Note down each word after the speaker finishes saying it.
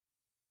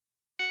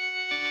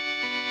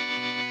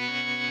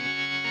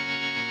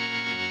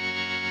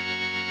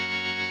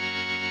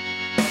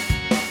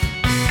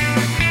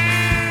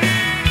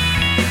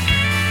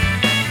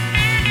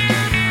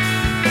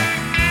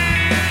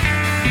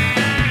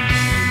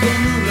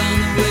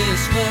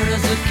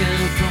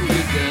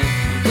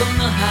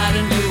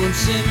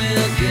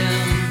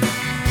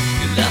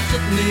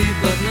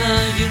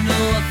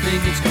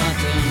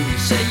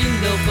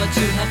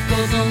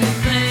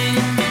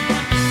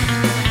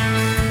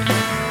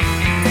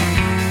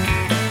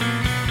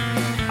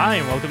Hi,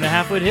 and welcome to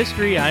Halfwit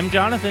History. I'm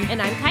Jonathan.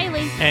 And I'm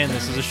Kylie. And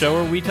this is a show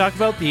where we talk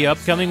about the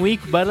upcoming week,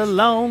 but a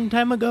long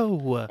time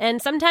ago.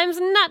 And sometimes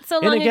not so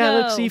long ago. In a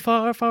galaxy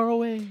far, far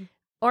away.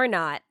 Or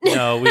not.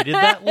 No, we did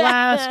that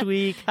last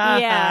week.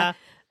 Yeah.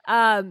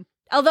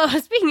 Although,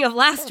 speaking of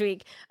last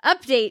week,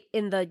 update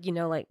in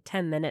the,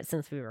 10 minutes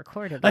since we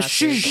recorded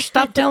last week.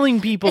 Stop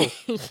telling people.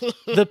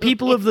 The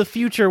people of the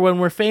future, when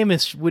we're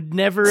famous, would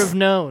never have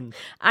known.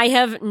 I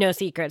have no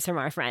secrets from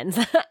our friends.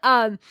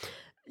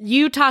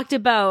 You talked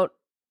about,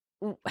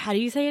 how do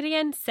you say it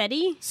again?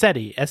 SETI?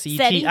 SETI,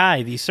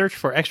 S-E-T-I, the search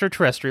for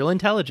extraterrestrial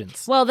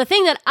intelligence. Well, the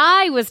thing that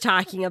I was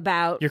talking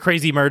about... Your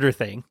crazy murder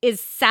thing. ...is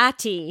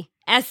SATI,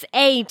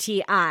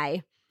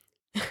 S-A-T-I.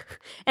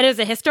 And it was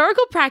a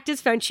historical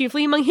practice found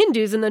chiefly among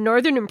Hindus in the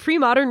northern and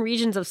pre-modern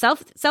regions of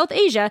South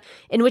Asia,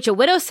 in which a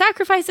widow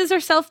sacrifices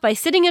herself by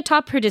sitting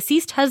atop her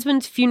deceased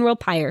husband's funeral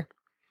pyre.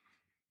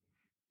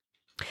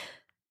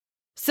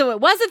 So it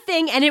was a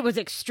thing, and it was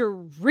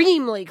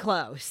extremely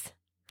close.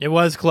 It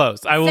was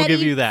close. I will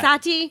give you that.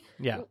 Sati.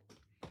 Yeah.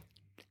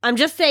 I'm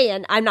just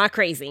saying, I'm not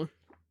crazy.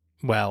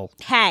 Well.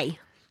 Hey,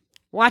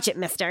 watch it,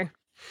 mister.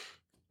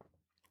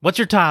 What's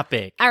your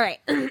topic? All right.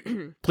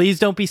 Please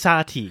don't be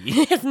Sati.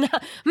 It's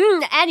not,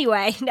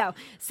 anyway, no.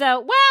 So,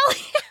 well.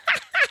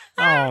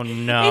 Oh,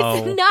 no.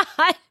 It's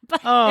not.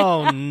 But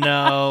oh,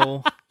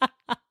 no.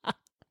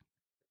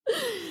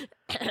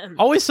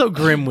 Always so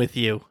grim with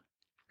you.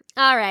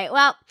 All right.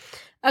 Well,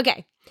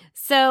 okay.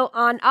 So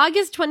on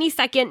August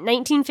 22nd,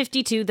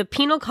 1952, the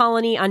penal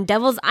colony on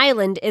Devil's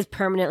Island is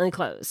permanently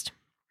closed.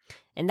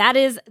 And that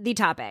is the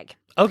topic.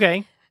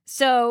 Okay.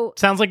 So...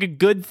 Sounds like a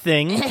good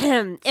thing.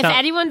 If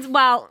anyone's...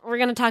 Well, we're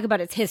going to talk about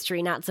its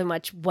history, not so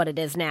much what it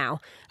is now.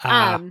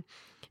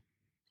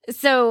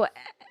 So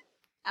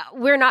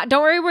we're not...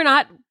 Don't worry, we're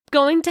not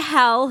going to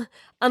hell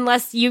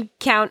unless you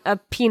count a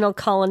penal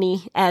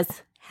colony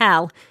as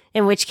hell.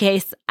 In which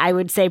case, I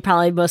would say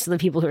probably most of the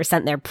people who were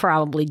sent there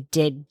probably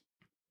did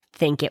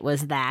think it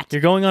was that.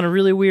 You're going on a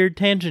really weird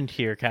tangent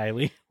here,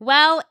 Kylie.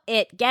 Well,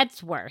 it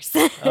gets worse.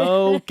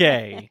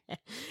 Okay.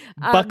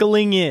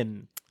 Buckling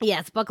in.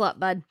 Yes, buckle up,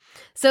 bud.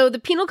 So the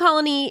penal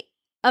colony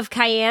of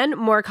Cayenne,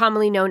 more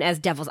commonly known as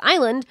Devil's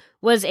Island,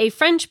 was a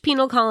French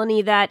penal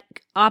colony that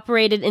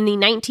operated in the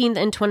 19th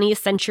and 20th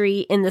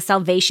century in the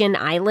Salvation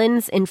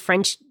Islands in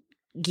French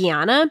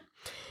Guiana.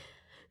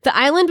 The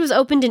island was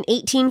opened in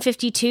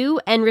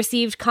 1852 and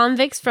received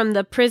convicts from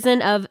the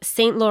prison of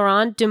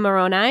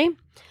Saint-Laurent-du-Maroni.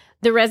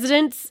 The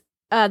resident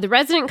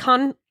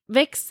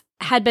convicts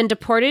had been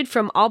deported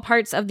from all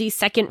parts of the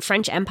Second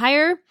French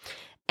Empire,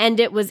 and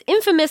it was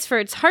infamous for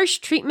its harsh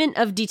treatment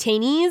of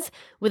detainees,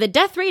 with a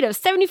death rate of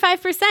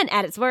 75%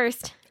 at its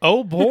worst.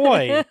 Oh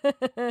boy,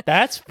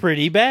 that's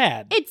pretty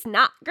bad. It's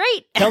not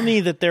great. Tell me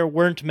that there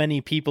weren't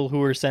many people who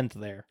were sent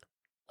there.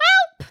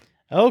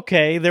 Well,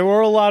 okay, there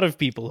were a lot of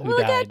people who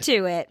died. We'll get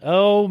to it.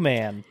 Oh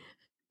man.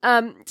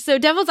 So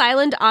Devil's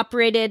Island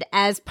operated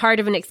as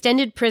part of an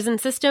extended prison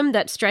system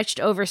that stretched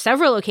over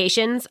several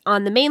locations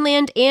on the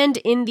mainland and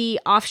in the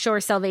offshore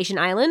Salvation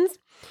Islands,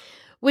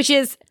 which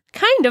is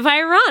kind of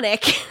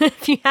ironic,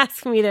 if you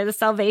ask me. They're the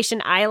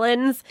Salvation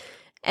Islands,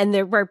 and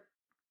there were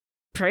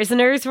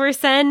prisoners were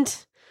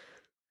sent.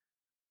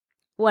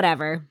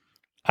 Whatever.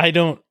 I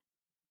don't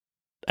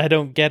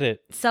get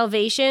it.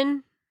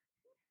 Salvation?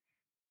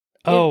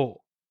 Oh.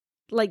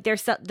 Like they're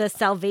the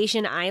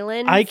Salvation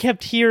Islands? I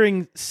kept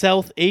hearing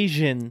South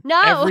Asian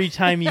every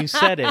time you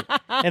said it.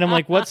 And I'm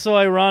like, what's so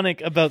ironic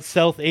about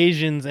South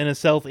Asians in a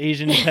South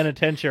Asian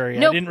penitentiary?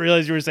 Nope. I didn't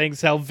realize you were saying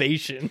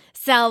salvation.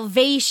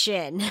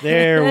 Salvation.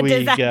 There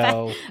we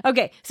go.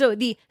 Okay, so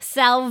the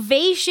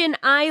Salvation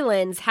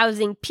Islands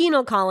housing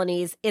penal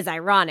colonies is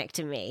ironic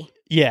to me.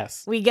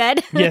 Yes. We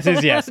good? Yes.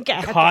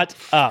 Okay. Caught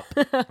up.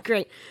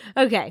 Great.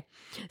 Okay.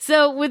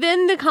 So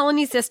within the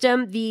colony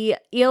system, the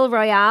Ile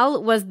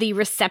Royale was the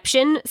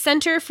reception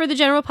center for the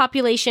general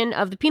population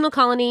of the penal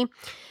colony,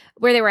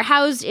 where they were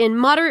housed in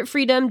moderate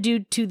freedom due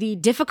to the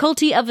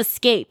difficulty of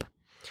escape.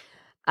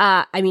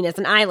 It's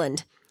an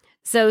island.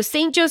 So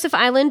St. Joseph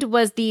Island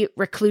was the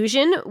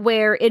reclusion,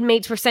 where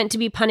inmates were sent to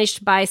be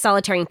punished by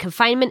solitary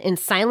confinement in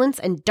silence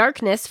and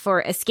darkness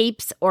for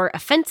escapes or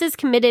offenses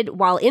committed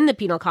while in the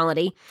penal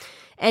colony.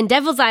 And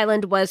Devil's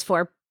Island was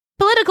for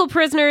political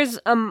prisoners,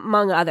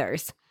 among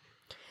others.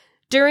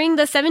 During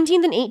the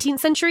 17th and 18th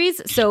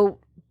centuries, so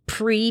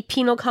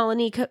pre-penal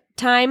colony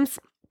times,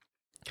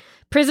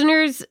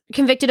 prisoners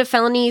convicted of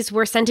felonies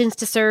were sentenced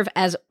to serve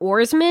as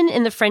oarsmen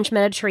in the French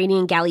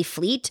Mediterranean galley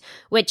fleet,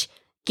 which,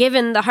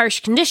 given the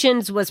harsh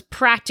conditions, was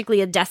practically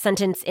a death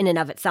sentence in and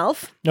of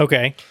itself.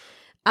 Okay.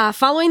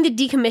 Following the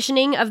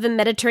decommissioning of the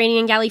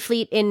Mediterranean galley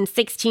fleet in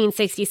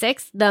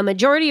 1666, the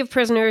majority of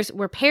prisoners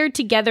were paired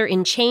together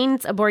in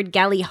chains aboard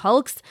galley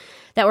hulks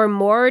that were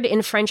moored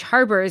in French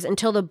harbors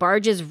until the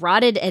barges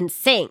rotted and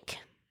sank.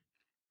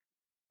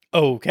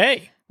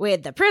 Okay.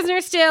 With the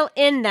prisoners still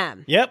in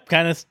them. Yep,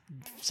 kind of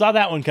saw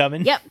that one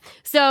coming. Yep.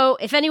 So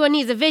if anyone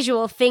needs a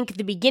visual, think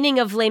the beginning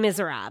of Les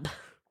Miserables.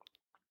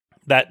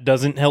 That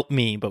doesn't help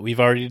me, but we've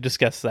already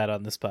discussed that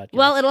on this podcast.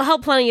 Well, it'll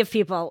help plenty of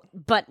people.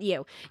 but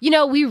you. You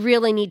know, we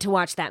really need to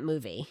watch that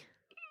movie.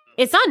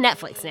 It's on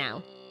Netflix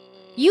now.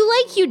 You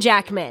like Hugh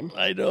Jackman.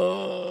 I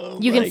know.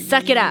 You can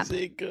suck it up.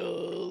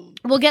 Musicals.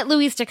 We'll get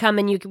Luis to come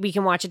and we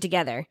can watch it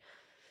together.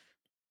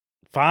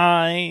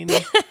 Fine.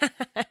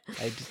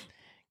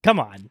 Come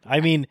on. I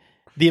mean,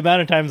 the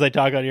amount of times I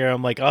talk on here,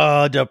 I'm like,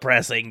 oh,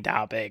 depressing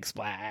topics.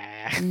 Blah.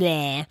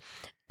 Nah.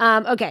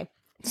 Okay.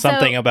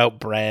 Something about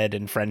bread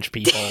and French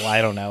people.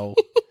 I don't know.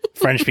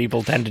 French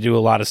people tend to do a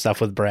lot of stuff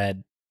with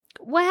bread.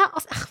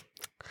 Well,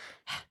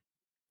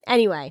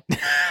 anyway.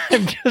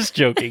 I'm just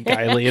joking,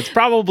 Kylie. It's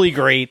probably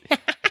great.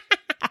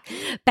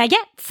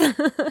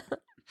 Baguettes.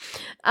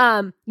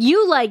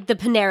 You like the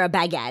Panera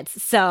baguettes,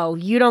 so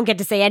you don't get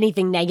to say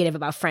anything negative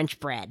about French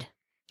bread.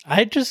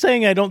 I'm just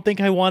saying I don't think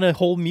I want a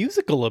whole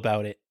musical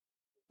about it.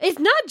 It's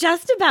not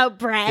just about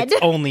bread.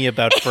 It's only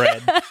about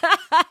bread.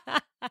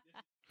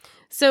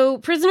 So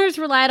prisoners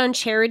relied on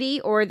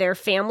charity or their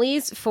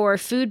families for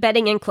food,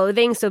 bedding, and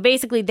clothing. So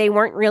basically, they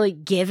weren't really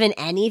given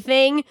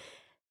anything.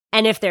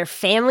 And if their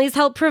families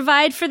helped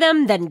provide for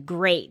them, then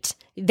great.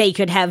 They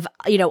could have,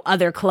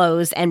 other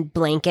clothes and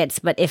blankets.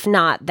 But if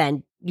not,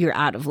 then you're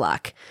out of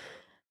luck.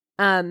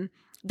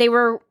 They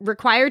were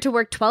required to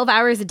work 12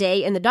 hours a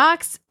day in the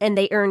docks, and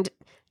they earned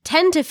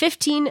 10 to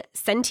 15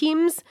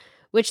 centimes,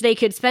 which they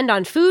could spend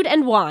on food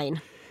and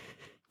wine.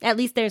 At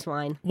least there's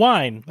wine.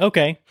 Wine.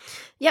 Okay.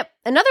 Yep.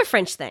 Another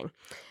French thing.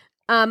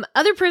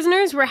 Other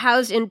prisoners were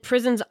housed in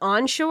prisons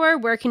onshore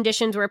where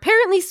conditions were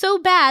apparently so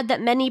bad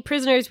that many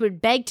prisoners would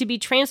beg to be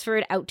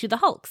transferred out to the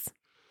hulks.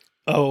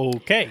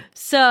 Okay.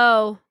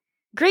 So,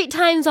 great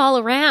times all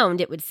around,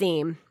 it would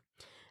seem.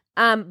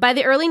 By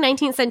the early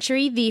 19th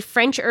century, the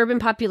French urban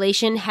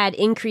population had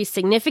increased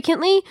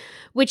significantly,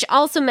 which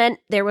also meant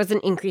there was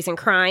an increase in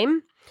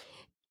crime.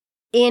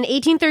 In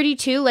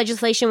 1832,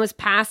 legislation was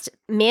passed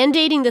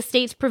mandating the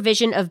state's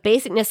provision of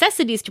basic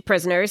necessities to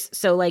prisoners.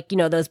 So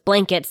those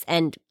blankets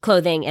and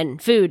clothing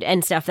and food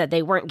and stuff that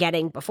they weren't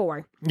getting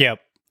before. Yep.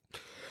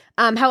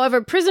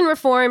 However, prison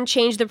reform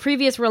changed the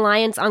previous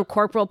reliance on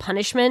corporal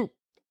punishment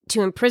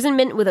to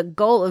imprisonment with a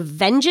goal of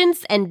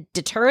vengeance and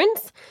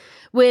deterrence,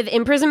 with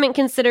imprisonment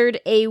considered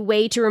a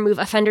way to remove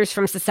offenders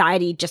from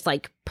society just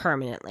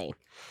permanently.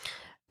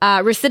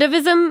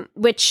 Recidivism,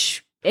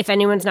 which, if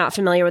anyone's not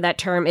familiar with that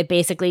term, it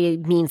basically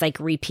means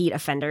repeat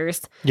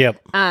offenders.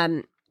 Yep.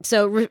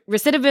 So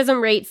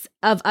recidivism rates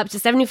of up to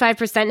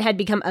 75% had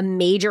become a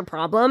major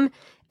problem,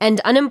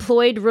 and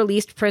unemployed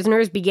released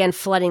prisoners began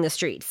flooding the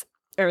streets,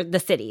 or the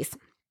cities.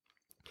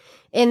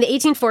 In the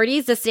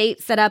 1840s, the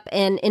state set up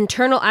an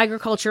internal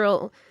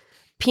agricultural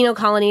penal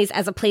colonies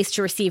as a place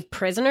to receive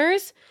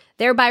prisoners,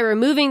 thereby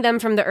removing them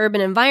from the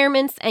urban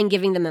environments and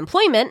giving them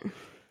employment.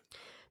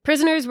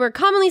 Prisoners were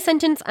commonly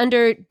sentenced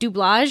under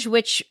doublage,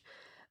 which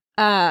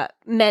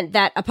meant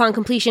that upon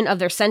completion of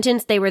their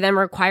sentence, they were then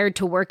required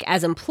to work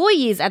as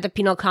employees at the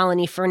penal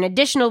colony for an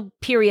additional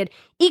period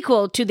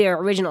equal to their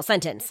original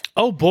sentence.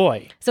 Oh,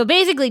 boy. So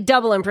basically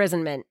double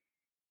imprisonment,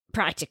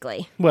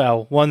 practically.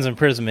 Well, one's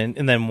imprisonment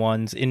and then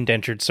one's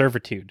indentured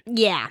servitude.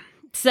 Yeah,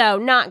 so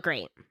not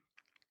great.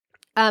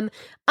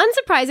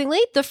 Unsurprisingly,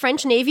 the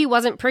French Navy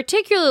wasn't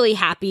particularly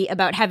happy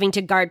about having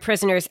to guard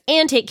prisoners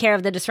and take care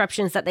of the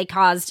disruptions that they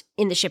caused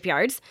in the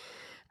shipyards.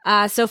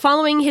 So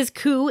following his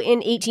coup in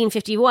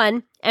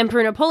 1851,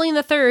 Emperor Napoleon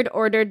III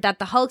ordered that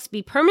the hulks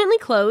be permanently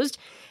closed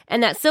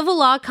and that civil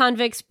law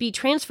convicts be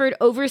transferred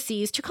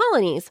overseas to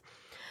colonies.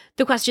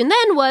 The question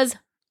then was,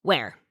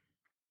 where?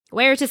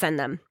 Where to send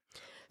them?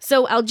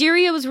 So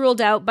Algeria was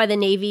ruled out by the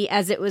Navy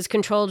as it was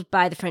controlled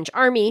by the French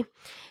Army.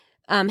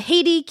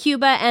 Haiti,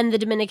 Cuba, and the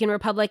Dominican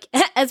Republic,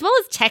 as well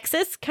as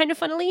Texas, kind of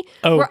funnily,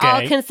 were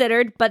all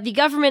considered, but the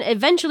government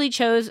eventually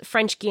chose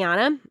French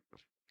Guiana.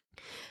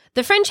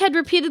 The French had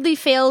repeatedly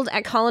failed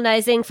at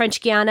colonizing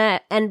French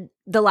Guiana, and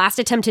the last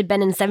attempt had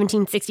been in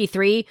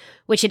 1763,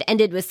 which had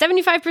ended with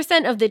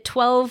 75% of the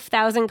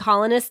 12,000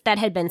 colonists that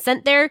had been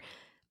sent there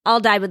all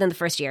died within the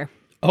first year.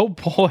 Oh,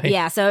 boy.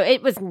 Yeah, so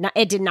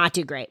it did not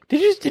do great.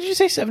 Did you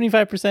say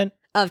 75%?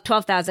 Of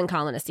 12,000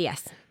 colonists,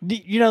 yes.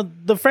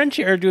 The French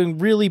are doing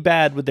really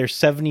bad with their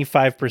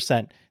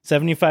 75%.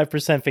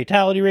 75%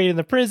 fatality rate in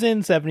the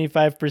prison,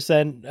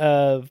 75%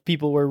 of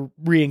people were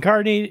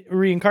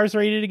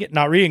reincarcerated again.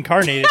 Not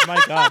reincarnated, my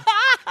God.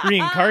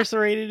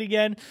 Reincarcerated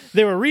again.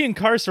 They were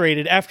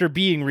reincarcerated after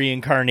being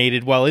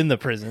reincarnated while in the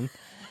prison.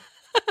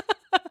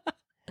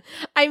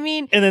 I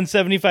mean... And then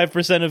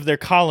 75% of their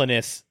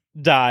colonists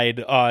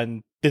died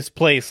on this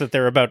place that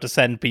they're about to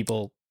send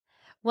people.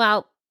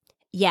 Well,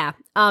 yeah.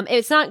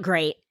 It's not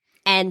great.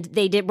 And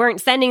they weren't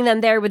sending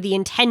them there with the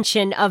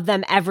intention of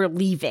them ever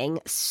leaving.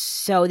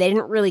 So they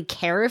didn't really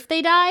care if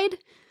they died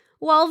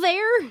while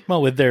there.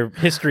 Well, with their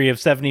history of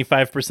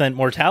 75%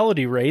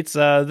 mortality rates,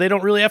 they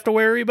don't really have to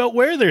worry about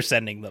where they're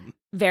sending them.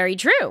 Very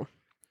true.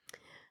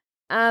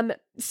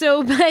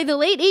 So by the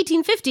late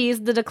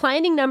 1850s, the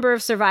declining number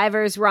of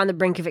survivors were on the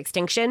brink of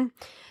extinction.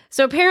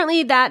 So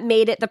apparently that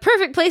made it the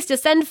perfect place to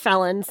send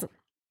felons.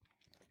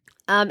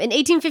 In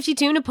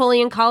 1852,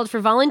 Napoleon called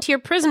for volunteer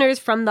prisoners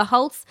from the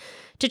hulks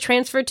to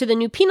transfer to the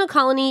new penal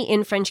colony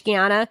in French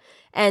Guiana,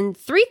 and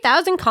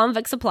 3,000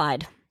 convicts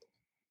applied.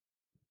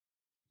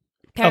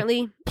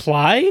 Apparently,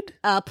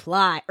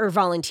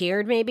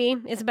 volunteered, maybe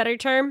is a better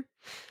term.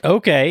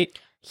 Okay.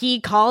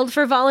 He called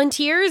for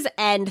volunteers,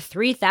 and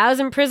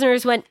 3,000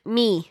 prisoners went,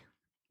 me.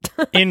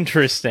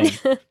 Interesting.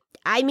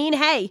 I mean,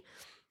 hey.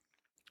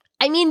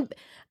 I mean,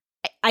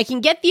 I can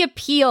get the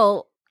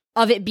appeal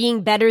of it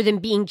being better than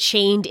being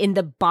chained in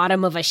the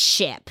bottom of a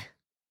ship.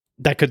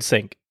 That could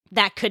sink.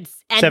 That could...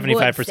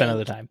 75% of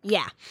the time.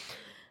 Yeah.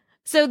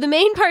 So the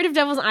main part of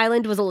Devil's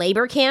Island was a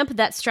labor camp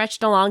that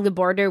stretched along the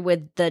border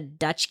with the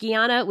Dutch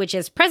Guiana, which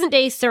is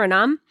present-day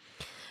Suriname.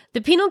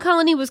 The penal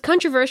colony was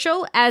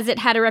controversial as it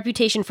had a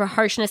reputation for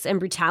harshness and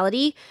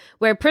brutality,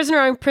 where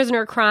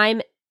prisoner-on-prisoner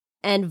crime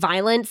and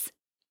violence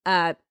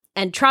and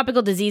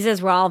tropical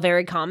diseases were all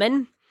very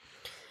common.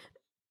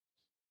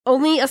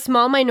 Only a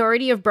small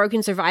minority of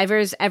broken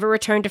survivors ever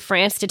returned to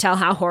France to tell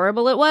how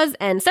horrible it was,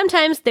 and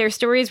sometimes their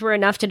stories were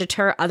enough to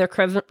deter other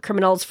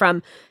criminals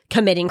from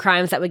committing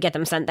crimes that would get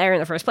them sent there in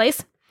the first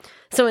place.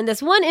 So in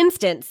this one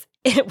instance,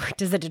 it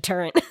worked as a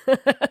deterrent.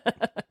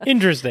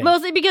 Interesting.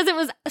 Mostly because it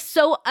was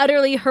so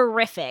utterly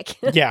horrific.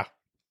 Yeah.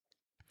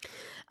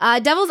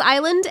 Devil's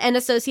Island and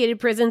associated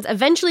prisons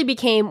eventually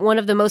became one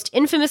of the most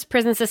infamous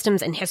prison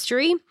systems in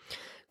history.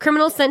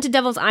 Criminals sent to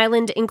Devil's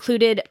Island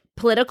included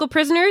political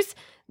prisoners,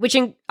 which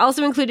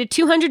also included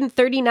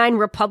 239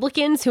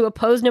 Republicans who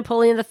opposed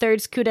Napoleon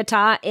III's coup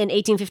d'etat in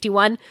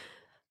 1851.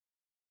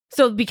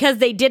 So because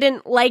they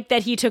didn't like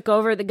that he took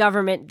over the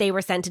government, they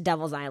were sent to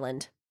Devil's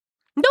Island.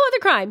 No other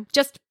crime,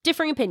 just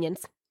differing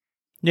opinions.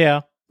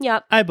 Yeah.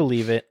 Yep. I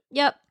believe it.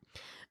 Yep.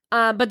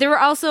 But there were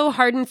also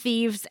hardened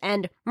thieves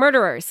and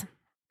murderers,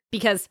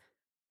 because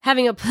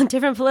having a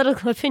different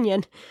political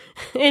opinion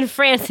in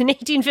France in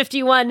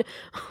 1851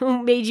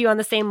 made you on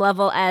the same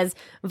level as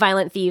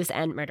violent thieves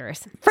and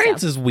murderers.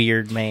 France is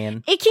weird,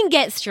 man. It can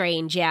get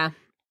strange, yeah.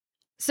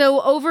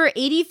 So over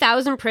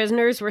 80,000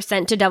 prisoners were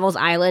sent to Devil's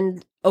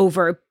Island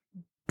over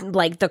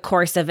like the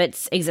course of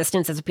its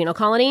existence as a penal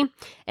colony,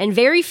 and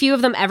very few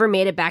of them ever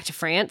made it back to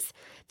France.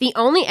 The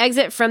only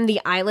exit from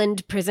the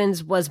island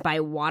prisons was by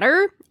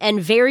water,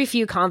 and very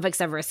few convicts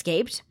ever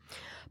escaped.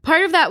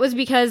 Part of that was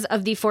because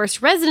of the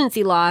forced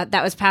residency law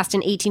that was passed in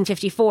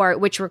 1854,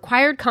 which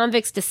required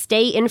convicts to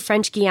stay in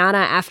French Guiana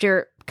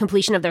after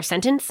completion of their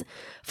sentence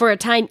for a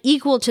time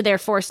equal to their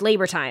forced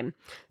labor time.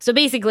 So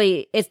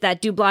basically, it's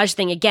that doublage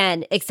thing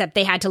again, except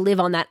they had to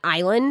live on that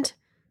island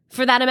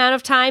for that amount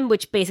of time,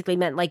 which basically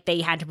meant like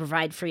they had to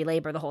provide free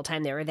labor the whole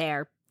time they were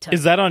there.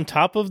 Is that on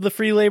top of the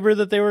free labor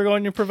that they were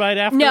going to provide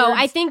afterwards? No,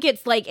 I think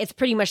it's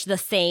pretty much the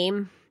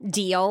same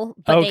deal,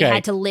 but they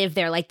had to live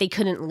there. Like, they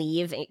couldn't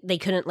leave. They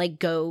couldn't like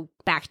go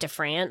back to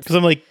France. Because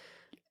I'm like,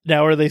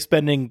 now are they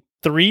spending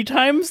 3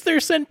 times their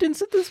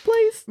sentence at this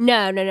place?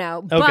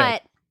 No.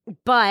 Okay.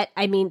 But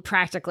I mean,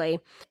 practically,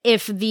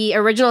 if the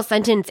original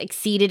sentence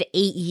exceeded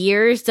 8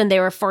 years, then they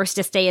were forced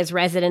to stay as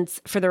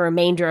residents for the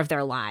remainder of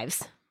their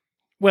lives.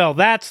 Well,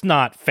 that's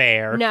not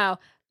fair. No,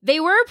 they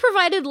were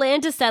provided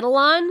land to settle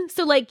on.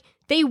 So like,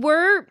 they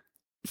were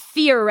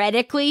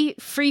theoretically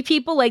free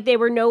people. Like, they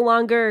were no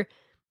longer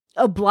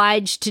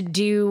obliged to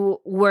do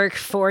work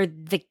for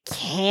the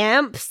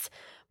camps,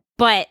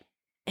 but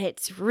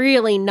it's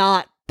really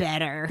not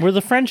better. Were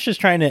the French just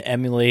trying to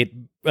emulate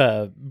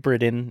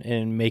Britain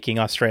in making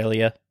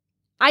Australia?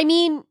 I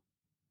mean,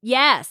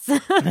 yes.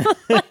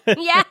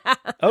 Yeah.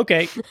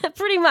 Okay.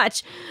 Pretty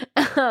much.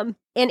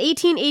 An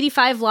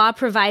 1885 law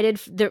provided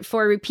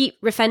for repeat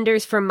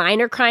offenders for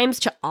minor crimes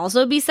to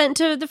also be sent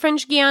to the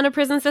French Guiana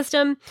prison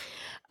system,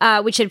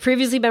 which had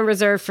previously been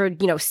reserved for,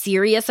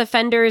 serious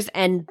offenders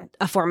and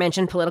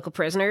aforementioned political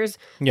prisoners.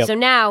 Yep. So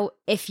now,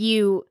 if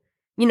you,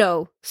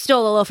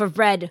 stole a loaf of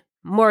bread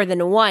more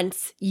than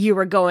once, you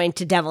were going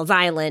to Devil's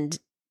Island,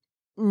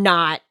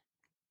 not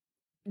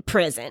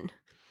prison.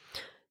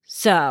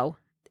 So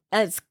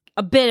it's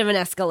a bit of an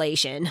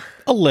escalation.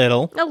 A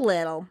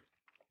little.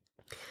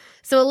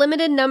 So a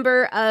limited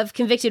number of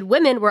convicted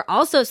women were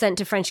also sent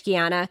to French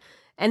Guiana,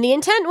 and the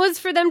intent was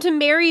for them to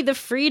marry the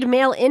freed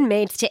male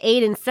inmates to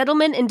aid in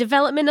settlement and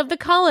development of the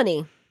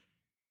colony.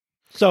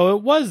 So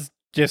it was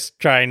just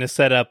trying to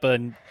set up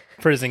a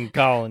prison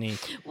colony.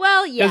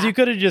 Well, yeah. Because you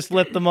could have just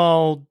let them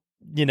all,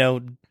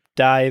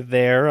 die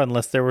there,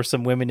 unless there were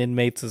some women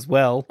inmates as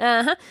well.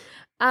 Uh-huh.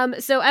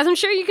 So as I'm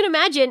sure you can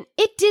imagine,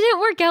 it didn't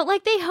work out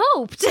like they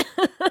hoped.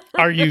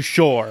 Are you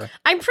sure?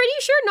 I'm pretty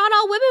sure not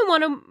all women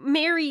want to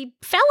marry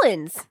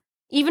felons,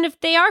 even if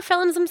they are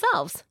felons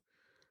themselves.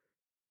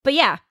 But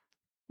yeah,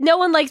 no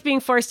one likes being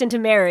forced into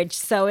marriage,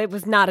 so it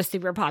was not a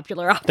super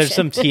popular option. There's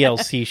some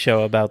TLC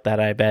show about that,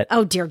 I bet.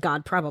 Oh, dear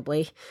God,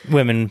 probably.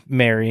 Women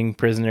marrying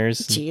prisoners.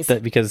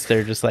 Jeez. Because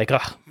they're just like,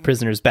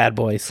 prisoners, bad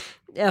boys.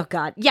 Oh,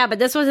 God. Yeah, but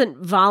this wasn't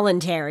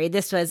voluntary.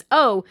 This was,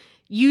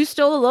 you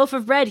stole a loaf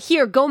of bread.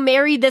 Here, go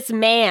marry this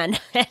man.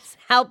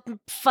 Help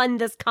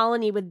fund this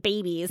colony with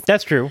babies.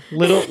 That's true.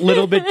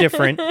 Little bit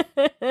different.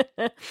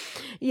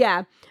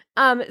 Yeah.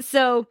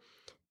 So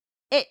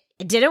it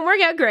didn't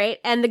work out great,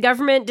 and the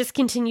government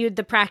discontinued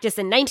the practice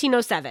in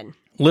 1907.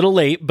 Little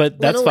late, but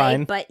that's Little fine.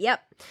 late, but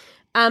yep.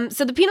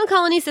 So the penal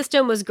colony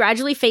system was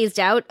gradually phased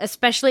out,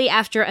 especially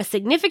after a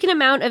significant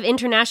amount of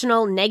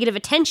international negative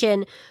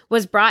attention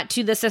was brought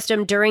to the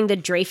system during the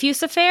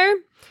Dreyfus Affair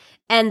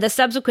and the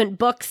subsequent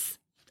books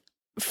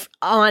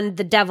on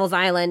the Devil's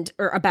Island,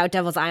 or about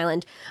Devil's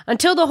Island,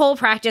 until the whole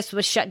practice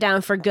was shut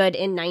down for good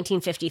in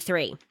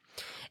 1953.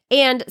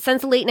 And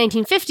since the late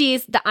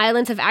 1950s, the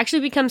islands have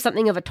actually become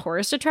something of a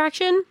tourist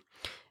attraction.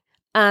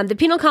 The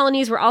penal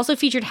colonies were also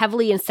featured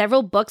heavily in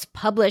several books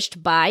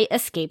published by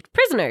escaped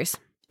prisoners.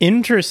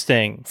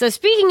 Interesting. So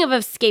speaking of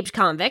escaped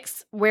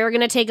convicts, we're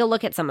going to take a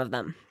look at some of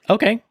them.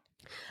 Okay.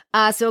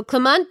 So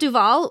Clement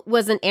Duval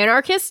was an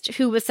anarchist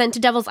who was sent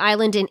to Devil's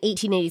Island in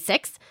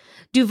 1886.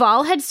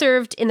 Duval had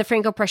served in the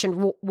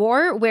Franco-Prussian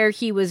War, where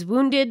he was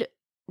wounded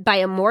by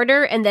a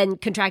mortar and then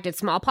contracted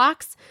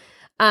smallpox.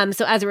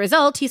 So as a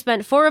result, he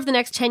spent 4 of the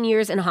next 10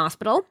 years in a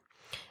hospital.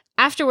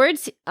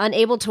 Afterwards,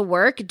 unable to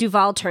work,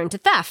 Duval turned to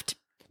theft.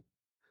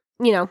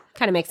 You know,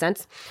 kind of makes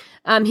sense.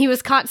 He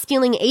was caught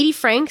stealing 80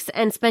 francs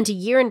and spent a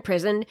year in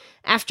prison,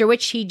 after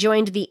which he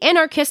joined the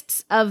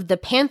anarchists of the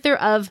Panther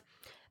of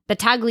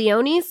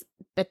Battagliones.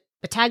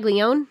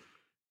 Battaglione?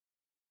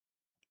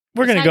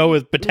 We're going to go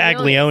with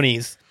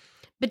Battagliones.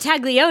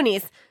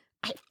 Battagliones.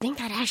 I think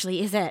that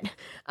actually is it.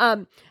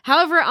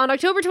 However, on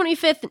October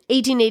 25th,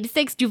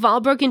 1886,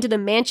 Duval broke into the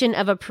mansion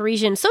of a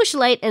Parisian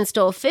socialite and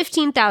stole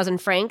 15,000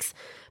 francs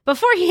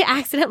before he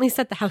accidentally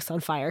set the house on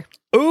fire.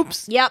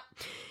 Oops. Yep.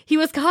 He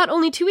was caught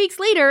only 2 weeks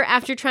later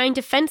after trying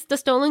to fence the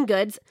stolen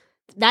goods.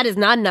 That is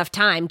not enough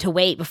time to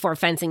wait before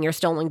fencing your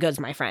stolen goods,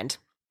 my friend.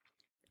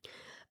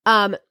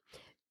 And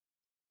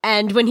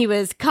when he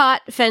was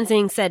caught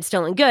fencing said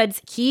stolen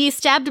goods, he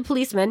stabbed a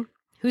policeman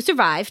who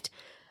survived,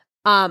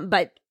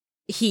 but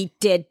he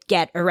did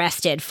get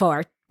arrested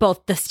for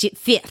both the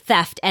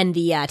theft and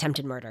the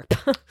attempted murder.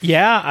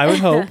 Yeah, I would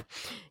hope.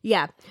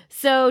 Yeah.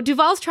 So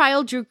Duval's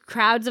trial drew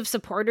crowds of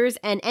supporters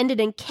and ended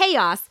in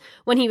chaos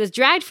when he was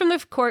dragged from the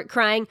court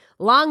crying,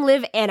 "Long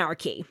live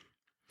anarchy."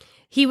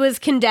 He was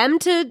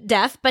condemned to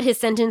death, but his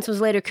sentence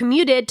was later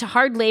commuted to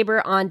hard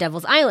labor on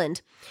Devil's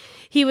Island.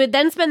 He would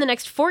then spend the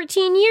next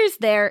 14 years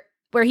there,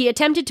 where he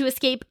attempted to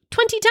escape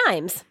 20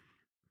 times.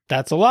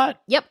 That's a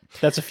lot. Yep.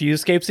 That's a few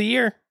escapes a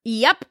year.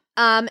 Yep.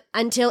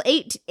 Until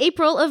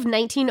April of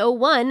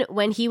 1901,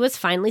 when he was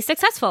finally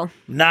successful.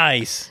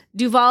 Nice.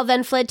 Duval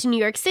then fled to New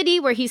York City,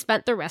 where he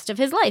spent the rest of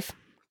his life.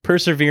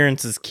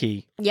 Perseverance is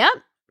key. Yep.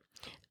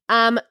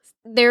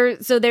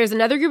 There's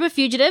another group of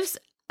fugitives.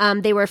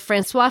 They were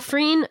Francois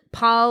Freen,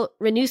 Paul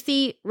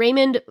Renoucy,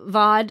 Raymond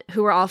Vaud,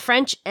 who were all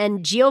French,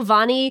 and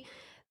Giovanni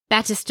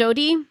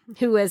Battistoti,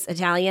 who was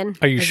Italian.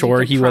 Are you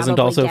sure he wasn't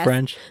also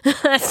French?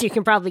 You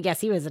can probably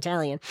guess he was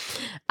Italian.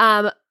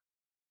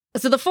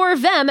 So the 4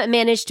 of them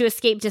managed to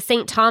escape to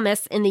St.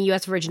 Thomas in the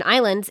U.S. Virgin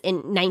Islands in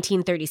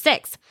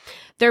 1936.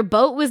 Their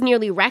boat was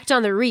nearly wrecked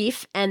on the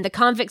reef, and the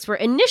convicts were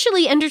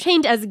initially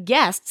entertained as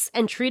guests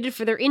and treated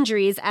for their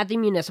injuries at the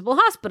municipal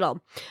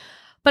hospital.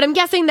 But I'm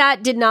guessing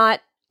that did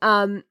not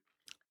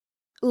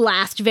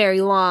last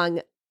very long,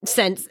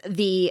 since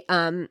the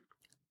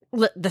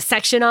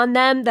section on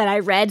them that I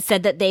read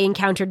said that they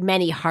encountered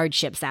many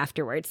hardships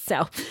afterwards.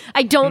 So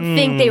I don't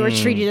think they were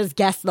treated as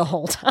guests the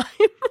whole time.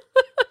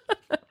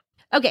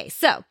 Okay,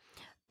 so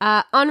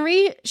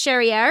Henri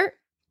Charrière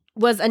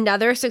was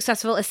another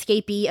successful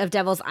escapee of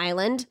Devil's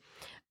Island,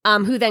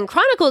 who then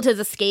chronicled his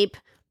escape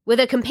with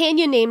a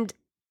companion named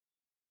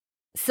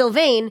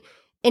Sylvain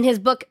in his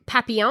book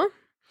Papillon.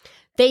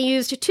 They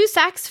used 2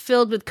 sacks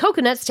filled with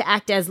coconuts to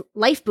act as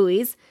life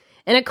buoys,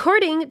 and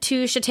according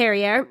to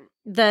Charrière,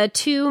 the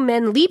 2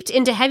 men leaped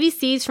into heavy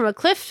seas from a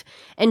cliff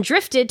and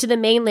drifted to the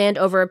mainland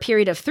over a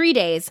period of 3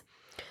 days.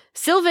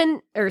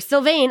 Sylvain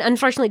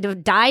unfortunately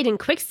died in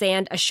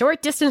quicksand a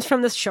short distance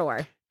from the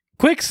shore.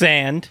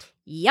 Quicksand?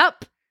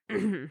 Yup.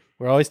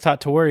 We're always taught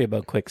to worry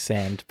about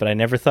quicksand, but I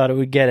never thought it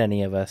would get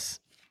any of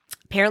us.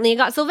 Apparently it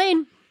got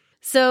Sylvain.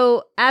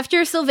 So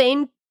after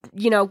Sylvain,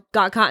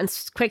 got caught in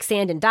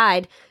quicksand and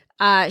died,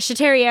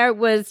 Charrière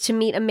was to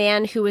meet a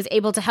man who was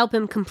able to help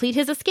him complete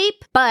his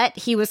escape, but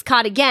he was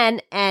caught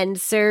again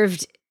and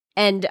served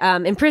and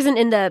imprisoned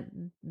in the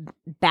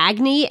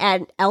Bagni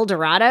at El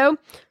Dorado,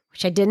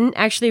 which I didn't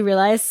actually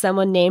realize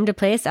someone named a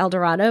place El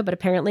Dorado, but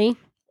apparently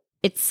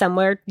it's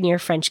somewhere near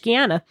French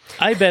Guiana.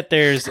 I bet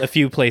there's a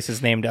few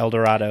places named El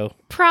Dorado.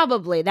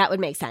 Probably. That would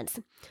make sense.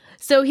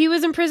 So he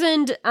was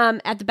imprisoned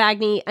at the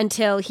Bagni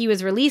until he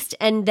was released,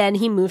 and then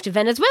he moved to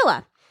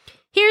Venezuela.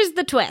 Here's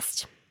the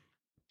twist.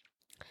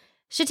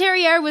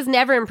 Charrière was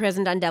never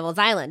imprisoned on Devil's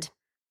Island.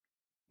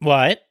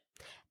 What?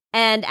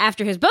 And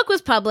after his book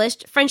was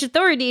published, French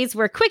authorities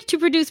were quick to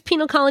produce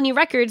penal colony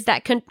records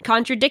that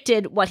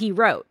contradicted what he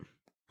wrote.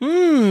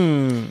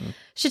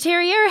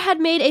 Charrière had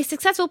made a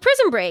successful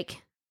prison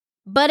break,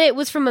 but it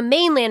was from a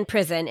mainland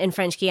prison in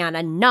French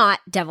Guiana, not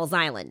Devil's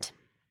Island.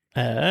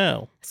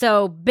 Oh.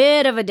 So,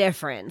 bit of a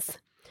difference.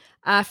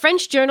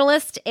 French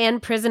journalists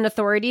and prison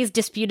authorities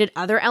disputed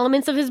other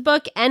elements of his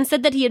book and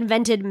said that he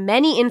invented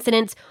many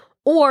incidents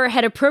or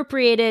had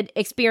appropriated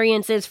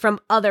experiences from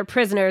other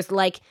prisoners,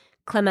 like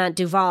Clement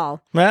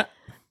Duval.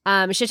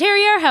 Ah,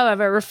 Chaterier,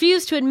 however,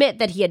 refused to admit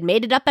that he had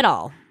made it up at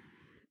all.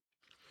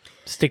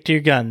 stick to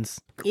your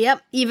guns.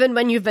 Yep, even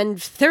when you've been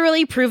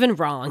thoroughly proven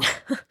wrong.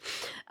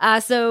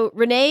 So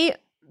René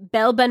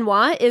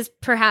Belbenoit is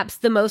perhaps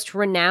the most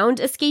renowned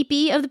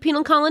escapee of the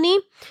penal colony,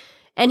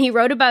 and he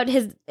wrote about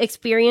his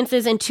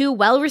experiences in 2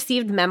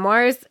 well-received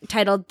memoirs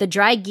titled The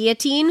Dry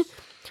Guillotine,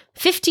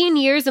 15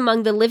 Years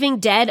Among the Living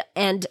Dead,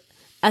 and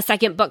a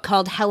second book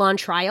called Hell on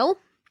Trial.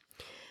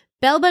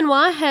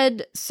 Belbenoit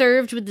had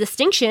served with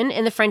distinction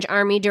in the French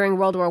army during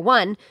World War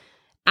I.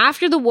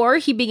 After the war,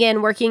 he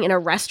began working in a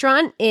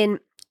restaurant in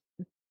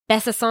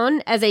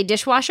Besançon as a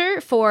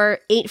dishwasher for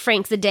 8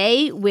 francs a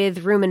day with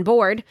room and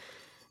board.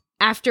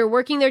 After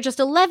working there just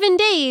 11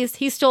 days,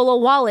 he stole a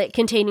wallet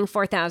containing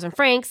 4,000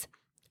 francs,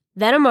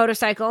 then a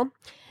motorcycle,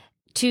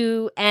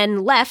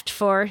 and left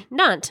for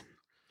Nantes.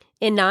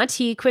 In Nantes,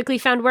 he quickly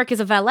found work as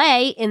a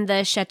valet in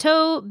the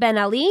Chateau Ben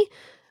Ali,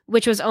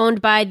 which was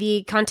owned by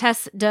the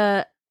Comtesse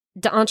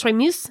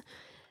d'Entremus.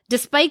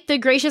 Despite the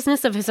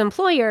graciousness of his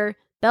employer,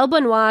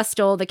 Belbenoit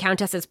stole the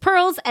Countess's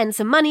pearls and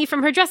some money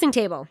from her dressing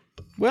table.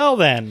 Well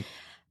then.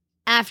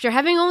 After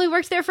having only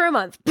worked there for a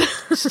month.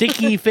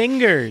 Sticky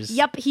fingers.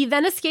 Yep, he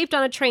then escaped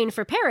on a train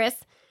for Paris,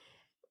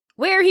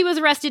 where he was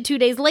arrested 2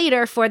 days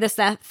later for the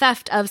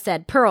theft of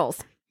said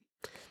pearls.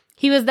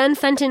 He was then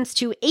sentenced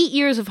to 8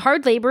 years of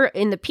hard labor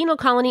in the penal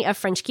colony of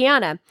French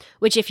Guiana,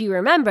 which, if you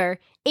remember,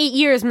 8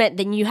 years meant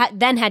that you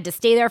then had to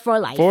stay there for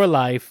life. For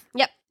life.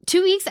 Yep.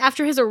 2 weeks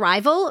after his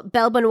arrival,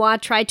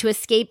 Belbenoit tried to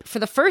escape for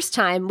the first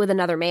time with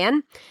another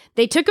man.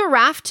 They took a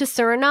raft to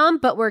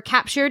Suriname, but were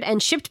captured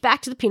and shipped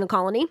back to the penal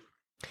colony.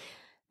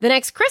 The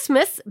next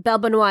Christmas,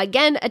 Belbenoit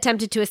again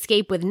attempted to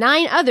escape with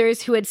 9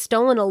 others who had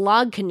stolen a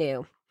log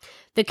canoe.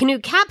 The canoe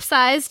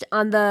capsized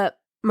on the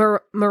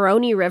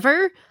Maroni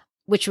River,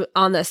 which was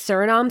on the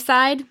Suriname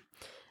side,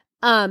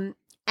 and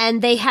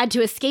they had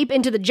to escape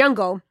into the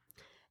jungle.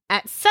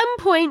 At some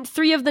point,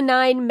 3 of the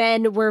 9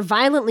 men were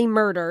violently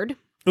murdered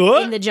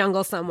in the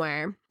jungle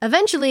somewhere.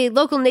 Eventually,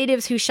 local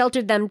natives who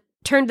sheltered them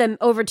turned them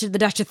over to the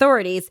Dutch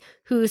authorities,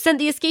 who sent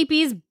the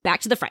escapees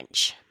back to the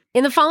French.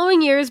 In the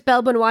following years,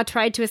 Belbenoit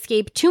tried to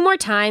escape 2 more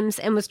times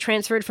and was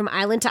transferred from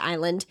island to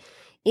island.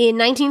 In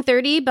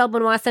 1930,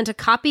 Belbenoit sent a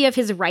copy of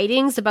his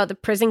writings about the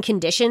prison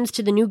conditions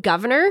to the new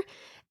governor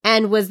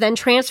and was then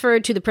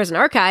transferred to the prison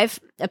archive,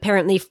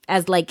 apparently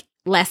as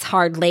less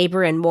hard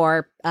labor and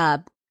more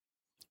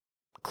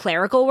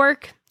clerical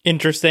work.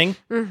 Interesting.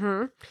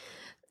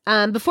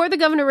 Mm-hmm. Before the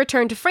governor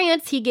returned to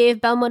France, he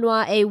gave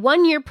Belbenoit a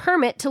 1-year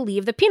permit to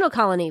leave the penal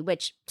colony,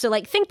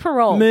 think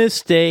parole.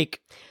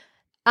 Mistake.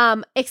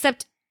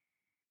 Except,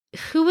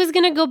 who was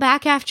going to go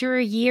back after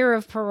a year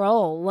of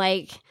parole?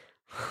 No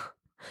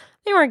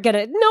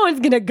one's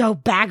going to go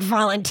back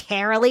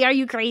voluntarily. Are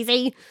you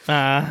crazy?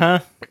 Uh-huh.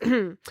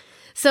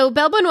 So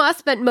Belbenoit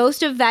spent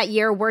most of that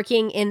year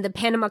working in the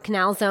Panama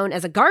Canal Zone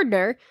as a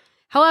gardener.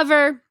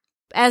 However,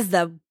 as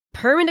the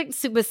permit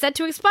was set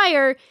to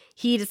expire,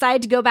 he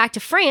decided to go back to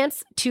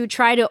France to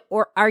try to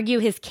argue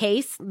his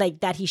case,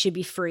 that he should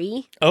be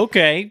free.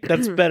 Okay,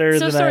 that's better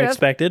than I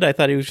expected. I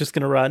thought he was just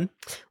going to run.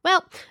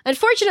 Well,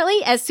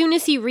 unfortunately, as soon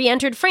as he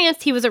re-entered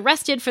France, he was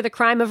arrested for the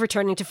crime of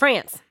returning to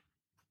France.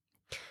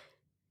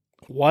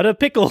 What a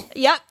pickle.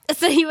 Yep.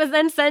 So he was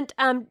then sent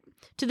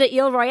to the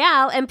Ile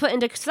Royale and put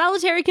into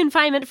solitary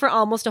confinement for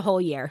almost a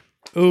whole year.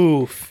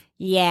 Oof.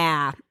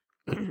 Yeah.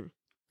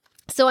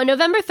 So on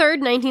November 3rd,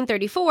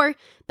 1934,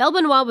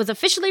 Belbenoit was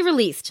officially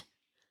released.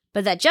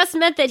 But that just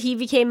meant that he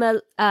became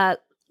a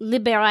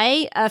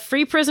libéré, a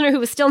free prisoner who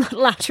was still not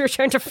allowed to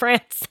return to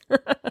France.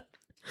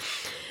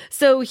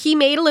 So he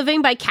made a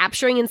living by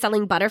capturing and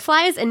selling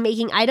butterflies and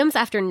making items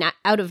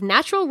out of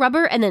natural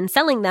rubber and then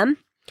selling them.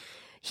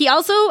 He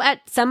also,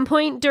 at some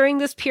point during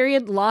this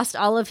period, lost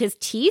all of his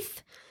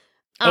teeth.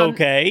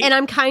 Okay. And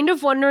I'm kind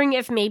of wondering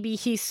if maybe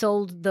he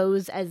sold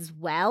those as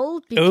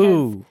well.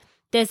 Because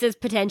this is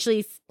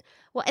potentially...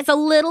 Well, it's a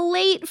little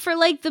late for,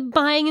 the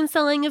buying and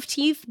selling of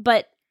teeth,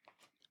 but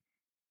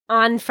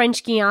on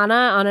French Guiana,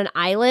 on an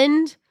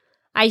island,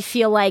 I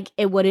feel like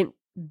it would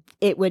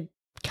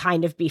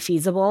kind of be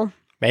feasible.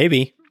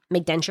 Maybe.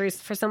 Make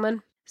dentures for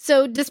someone.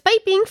 So,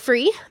 despite being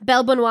free,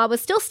 Belbenoit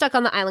was still stuck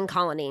on the island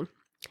colony.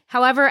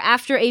 However,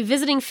 after a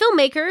visiting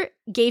filmmaker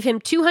gave him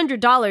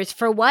 $200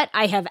 for what,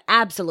 I have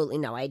absolutely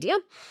no idea,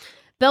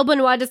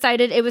 Belbenoit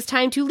decided it was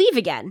time to leave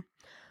again.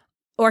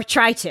 Or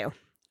try to.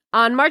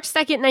 On March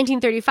 2nd,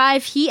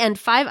 1935, he and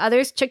 5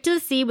 others took to the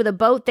sea with a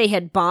boat they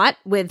had bought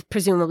with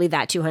presumably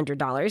that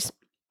 $200.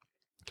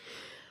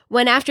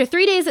 When after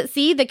 3 days at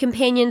sea, the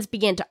companions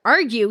began to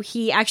argue,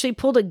 he actually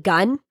pulled a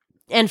gun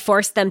and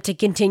forced them to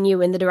continue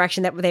in the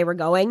direction that they were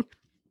going.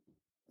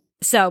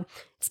 So,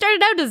 it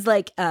started out as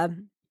a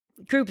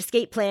group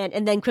escape plan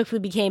and then quickly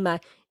became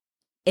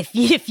if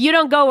you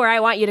don't go where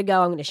I want you to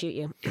go, I'm going to shoot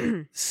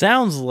you.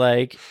 Sounds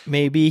like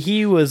maybe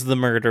he was the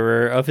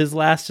murderer of his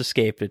last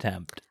escape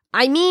attempt.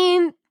 I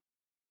mean,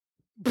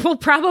 we'll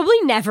probably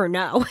never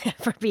know,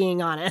 for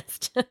being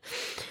honest.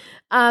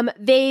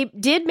 They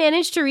did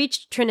manage to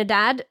reach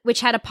Trinidad, which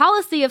had a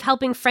policy of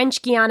helping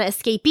French Guiana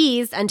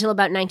escapees until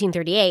about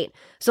 1938.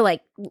 So,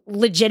 like,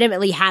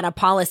 legitimately had a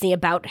policy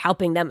about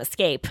helping them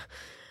escape.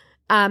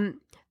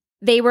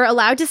 They were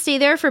allowed to stay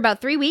there for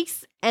about 3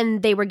 weeks,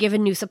 and they were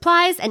given new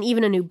supplies and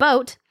even a new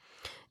boat.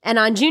 And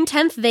on June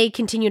 10th, they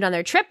continued on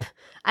their trip.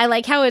 I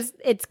like how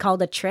it's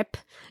called a trip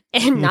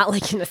and not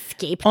like an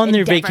escape. On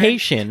their endeavor.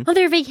 vacation. On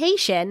their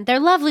vacation. Their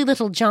lovely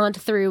little jaunt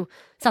through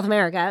South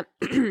America.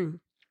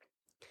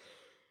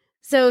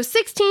 So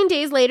 16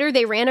 days later,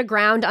 they ran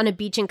aground on a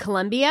beach in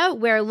Colombia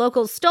where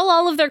locals stole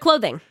all of their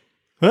clothing.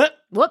 What?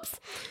 Whoops.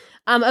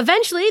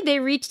 Eventually, they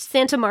reached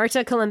Santa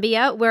Marta,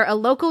 Colombia, where a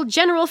local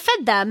general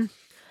fed them.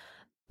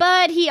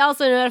 But he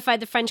also notified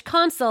the French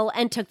consul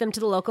and took them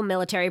to the local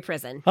military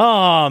prison.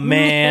 Oh,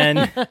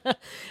 man.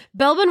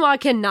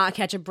 Belbenoit cannot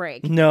catch a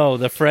break. No,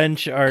 the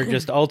French are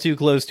just all too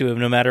close to him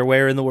no matter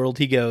where in the world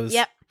he goes.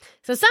 Yep.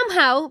 So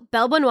somehow,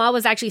 Belbenoit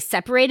was actually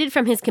separated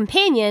from his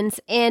companions,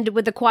 and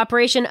with the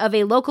cooperation of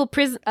local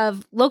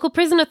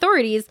prison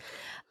authorities,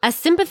 a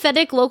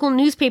sympathetic local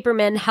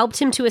newspaperman helped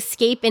him to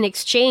escape in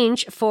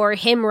exchange for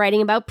him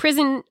writing about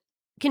prison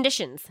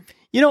conditions.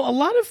 You know, a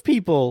lot of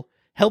people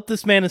helped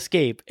this man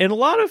escape, and a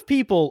lot of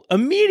people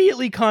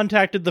immediately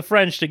contacted the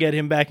French to get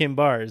him back in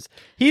bars.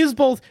 He is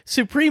both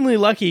supremely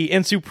lucky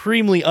and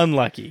supremely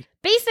unlucky.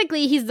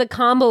 Basically, he's the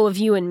combo of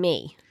you and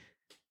me.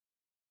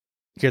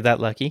 You're that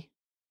lucky?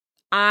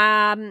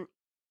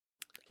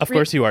 Of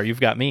course you are.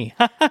 You've got me.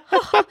 Well,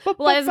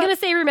 I was going to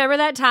say, remember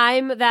that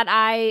time that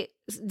I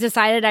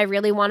decided I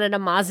really wanted a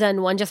Mazda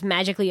and one just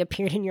magically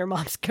appeared in your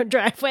mom's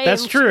driveway?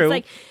 That's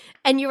true.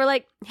 And you were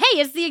like, hey,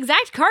 it's the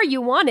exact car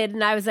you wanted.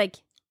 And I was like,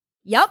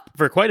 yup.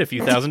 For quite a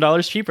few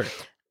 $1,000s cheaper.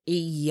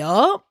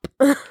 Yup.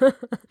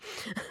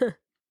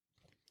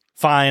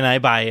 Fine, I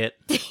buy it.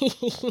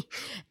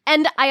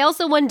 And I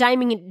also won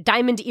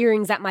diamond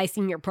earrings at my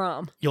senior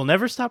prom. You'll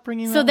never stop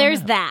bringing that So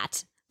there's up.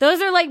 that. Those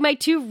are like my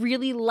two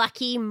really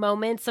lucky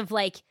moments of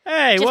like,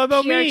 hey, just what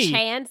about pure me?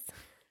 chance.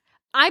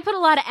 I put a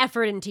lot of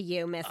effort into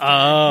you, mister.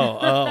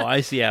 Oh,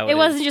 I see how it is. It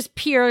wasn't just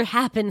pure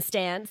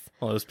happenstance.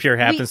 Well, it was pure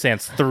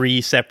happenstance 3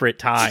 separate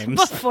times.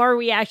 Before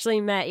we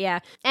actually met, yeah.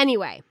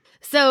 Anyway,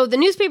 so the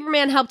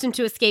newspaperman helped him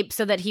to escape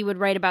so that he would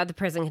write about the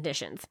prison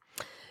conditions.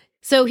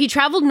 So he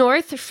traveled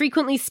north,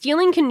 frequently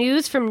stealing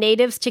canoes from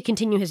natives to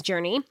continue his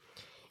journey.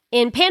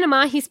 In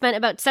Panama, he spent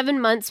about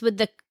 7 months with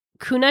the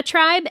Kuna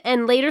tribe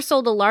and later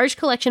sold a large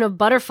collection of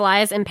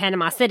butterflies in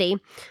Panama City.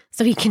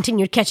 So he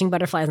continued catching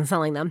butterflies and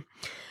selling them.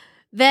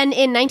 Then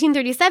in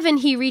 1937,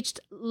 he reached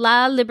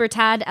La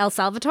Libertad, El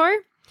Salvador,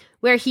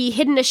 where he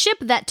hid in a ship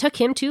that took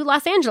him to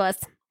Los Angeles.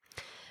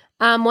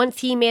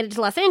 Once he made it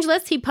to Los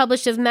Angeles, he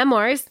published his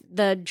memoirs,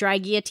 the Dry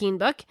Guillotine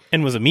book.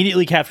 And was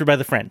immediately captured by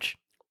the French.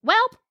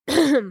 Well,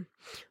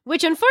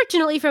 which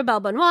unfortunately for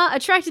Belbenoit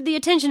attracted the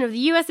attention of the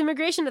U.S.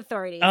 immigration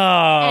authorities.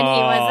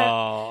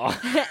 Oh.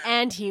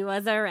 And he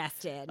was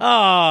arrested.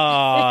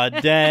 Oh,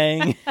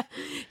 dang.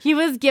 He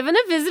was given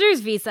a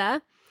visitor's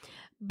visa,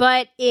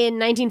 but in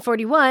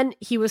 1941,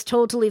 he was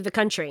told to leave the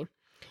country.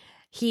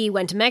 He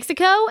went to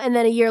Mexico and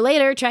then a year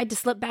later tried to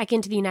slip back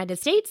into the United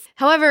States.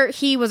 However,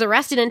 he was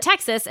arrested in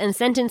Texas and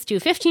sentenced to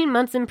 15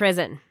 months in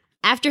prison.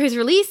 After his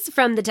release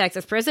from the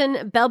Texas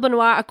prison,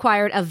 Belbenoit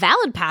acquired a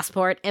valid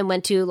passport and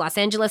went to Los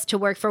Angeles to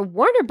work for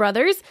Warner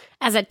Brothers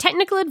as a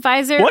technical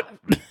advisor. What?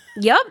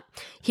 Yup.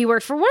 He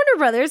worked for Warner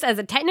Brothers as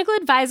a technical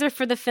advisor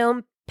for the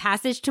film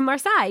Passage to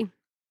Marseille.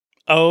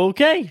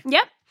 Okay.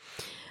 Yep.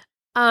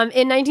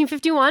 In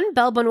 1951,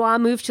 Belbenoit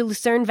moved to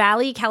Lucerne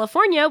Valley,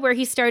 California, where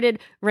he started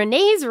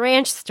Renee's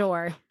Ranch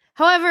Store.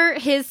 However,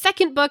 his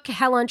second book,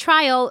 Hell on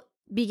Trial,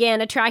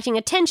 began attracting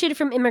attention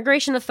from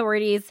immigration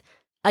authorities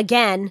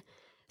again,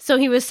 so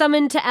he was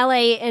summoned to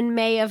LA in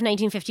May of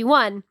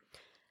 1951.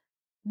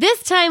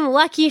 This time,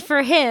 lucky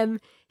for him,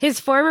 his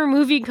former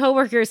movie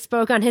coworkers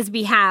spoke on his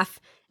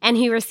behalf, and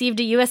he received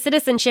a U.S.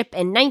 citizenship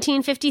in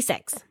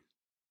 1956.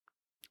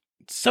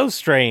 So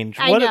strange.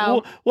 I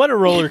know. What a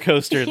roller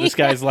coaster this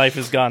guy's life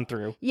has gone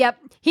through. Yep.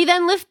 He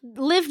then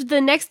lived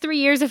the next 3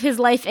 years of his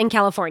life in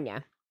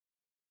California.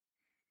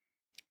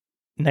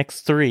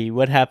 Next 3?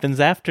 What happens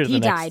after the He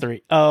next died.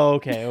 3? Oh,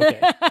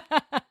 okay.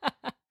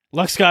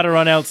 Luck's gotta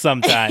run out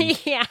sometime.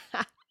 Yeah.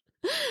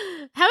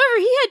 However,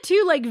 he had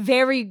 2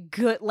 very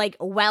good,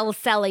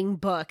 well-selling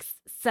books.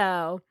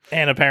 So,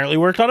 And apparently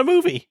worked on a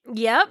movie.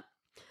 yep.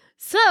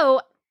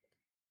 So,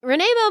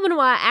 René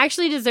Belbenoit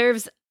actually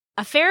deserves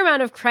a fair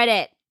amount of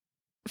credit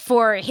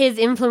for his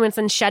influence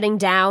in shutting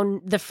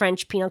down the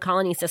French penal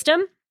colony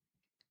system.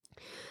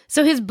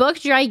 So his book,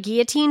 Dry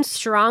Guillotine,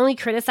 strongly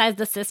criticized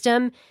the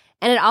system,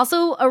 and it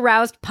also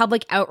aroused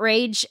public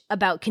outrage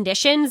about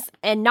conditions,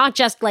 and not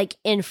just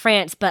in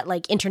France, but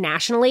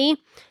internationally,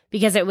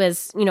 because it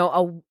was,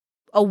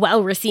 a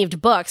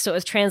well-received book, so it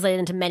was translated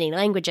into many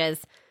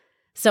languages.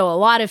 So a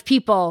lot of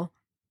people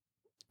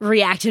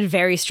reacted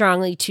very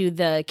strongly to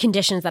the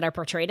conditions that are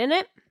portrayed in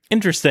it.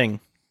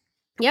 Interesting.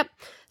 Yep.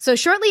 So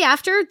shortly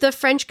after, the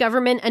French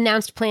government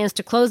announced plans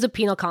to close the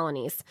penal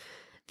colonies.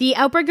 The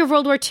outbreak of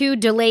World War II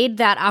delayed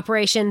that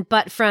operation,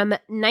 but from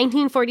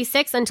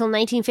 1946 until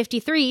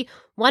 1953,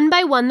 one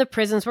by one the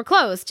prisons were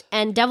closed,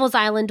 and Devil's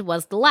Island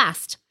was the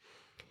last.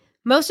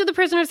 Most of the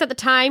prisoners at the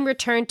time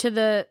returned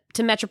to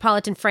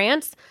metropolitan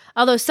France,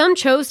 although some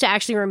chose to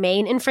actually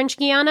remain in French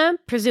Guiana,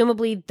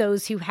 presumably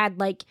those who had,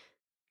 like,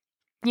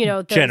 you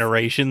know,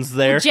 generations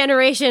there.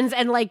 Generations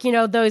and, like, you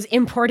know, those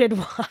imported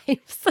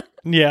wives.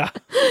 Yeah.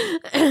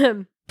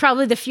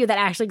 Probably the few that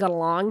actually got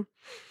along.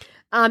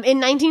 In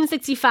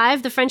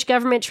 1965, the French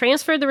government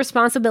transferred the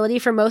responsibility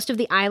for most of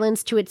the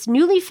islands to its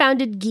newly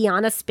founded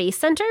Guiana Space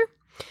Center.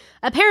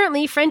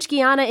 Apparently, French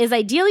Guiana is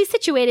ideally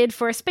situated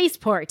for a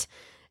spaceport,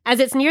 as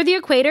it's near the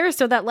equator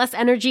so that less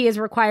energy is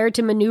required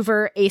to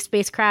maneuver a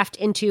spacecraft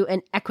into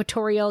an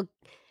equatorial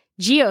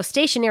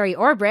geostationary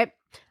orbit.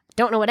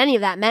 Don't know what any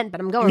of that meant,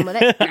 but I'm going with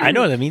it. I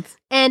know what that means.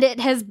 And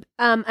it has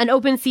an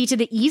open sea to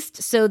the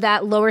east so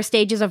that lower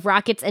stages of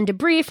rockets and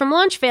debris from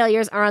launch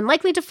failures are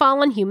unlikely to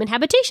fall on human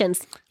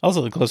habitations.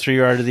 Also, the closer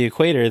you are to the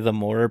equator, the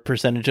more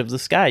percentage of the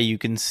sky you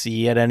can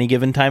see at any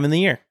given time in the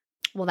year.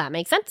 Well, that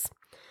makes sense.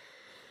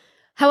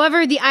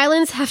 However, the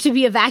islands have to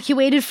be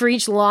evacuated for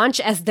each launch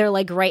as they're,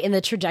 like, right in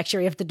the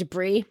trajectory of the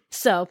debris.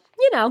 So,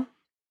 you know,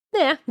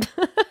 yeah.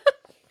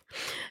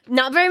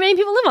 Not very many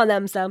people live on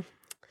them, so.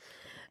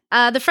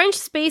 The French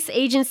space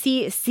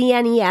agency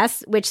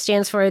CNES, which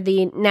stands for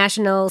the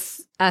National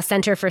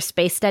Center for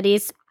Space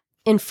Studies,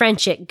 in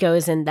French it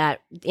goes in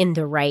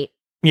the right.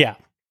 Yeah,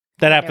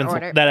 that happens.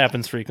 Order. That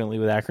happens frequently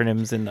with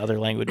acronyms in other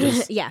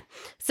languages. Yeah.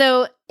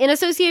 So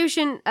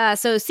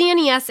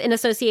CNES, in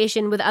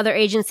association with other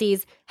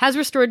agencies, has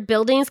restored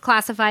buildings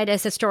classified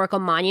as historical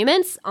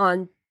monuments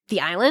on the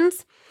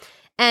islands.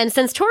 And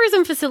since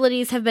tourism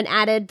facilities have been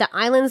added, the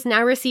islands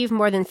now receive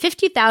more than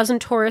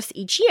 50,000 tourists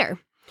each year.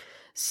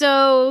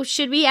 So,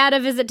 should we add a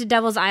visit to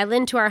Devil's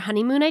Island to our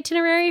honeymoon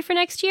itinerary for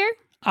next year?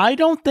 I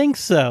don't think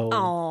so.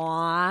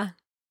 Aww.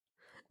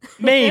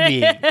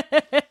 Maybe.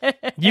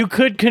 You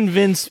could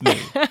convince me.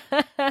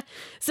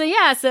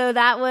 So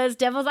that was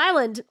Devil's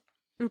Island,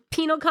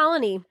 penal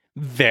colony.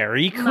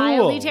 Very cool.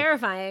 Mildly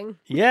terrifying.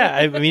 Yeah,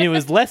 I mean, it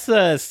was less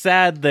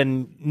sad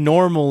than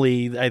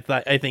normally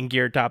I think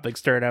your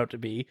topics turn out to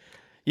be.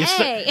 You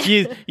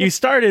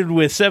started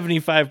with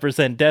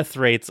 75% death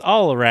rates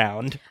all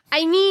around.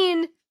 I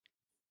mean,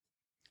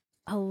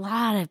 a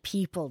lot of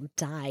people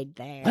died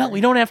there. Well, we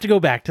don't have to go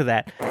back to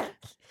that.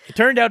 It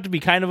turned out to be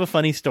kind of a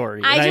funny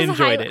story, and I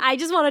enjoyed it. I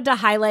just wanted to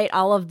highlight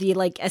all of the,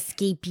 like,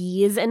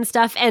 escapees and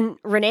stuff,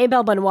 and René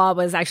Belbenoit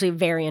was actually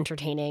very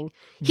entertaining.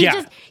 He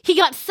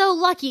got so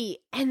lucky,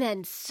 and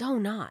then so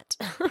not.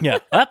 Yeah,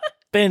 up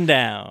and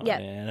down, yep.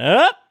 And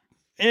up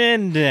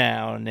and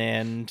down,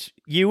 and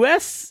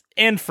U.S.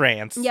 and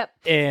France. Yep.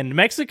 And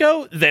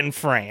Mexico, then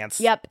France.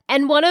 Yep.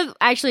 And one of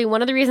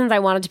the reasons I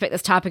wanted to pick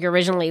this topic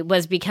originally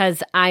was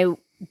because the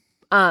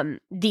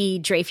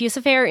Dreyfus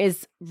affair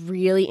is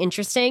really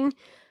interesting.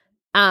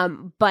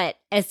 But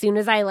as soon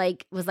as I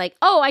was like,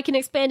 oh, I can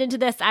expand into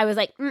this, I was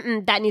like,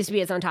 that needs to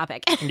be its own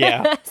topic.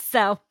 Yeah.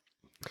 So,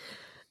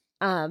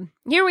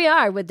 here we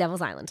are with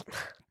Devil's Island.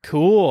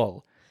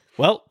 Cool.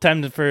 Well,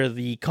 time for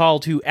the call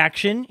to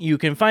action. You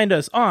can find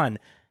us on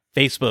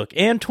Facebook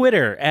and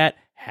Twitter at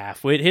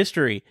Halfwit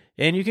History,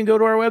 and you can go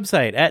to our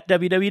website at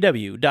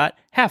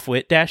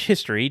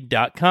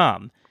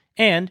www.halfwit-history.com.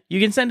 And you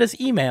can send us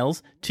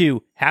emails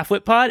to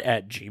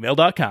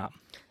halfwitpod@gmail.com.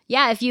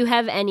 Yeah, if you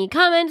have any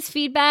comments,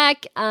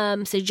 feedback,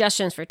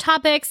 suggestions for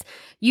topics,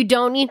 you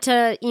don't need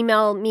to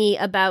email me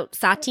about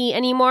Sati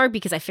anymore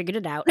because I figured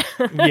it out.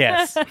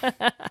 Yes.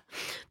 But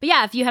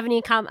yeah, if you have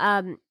any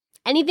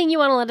anything you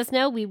want to let us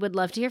know, we would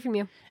love to hear from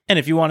you. And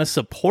if you want to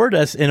support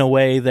us in a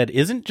way that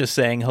isn't just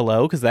saying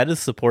hello, because that is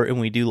support and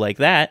we do like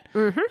that,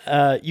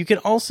 you can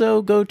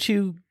also go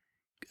to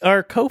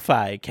our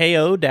Ko-Fi,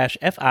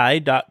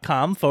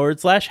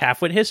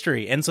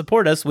 ko-fi.com/halfwithistory, and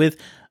support us with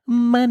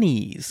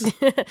monies.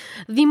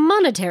 The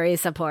monetary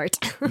support.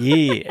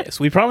 Yes.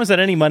 We promise that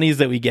any monies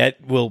that we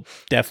get will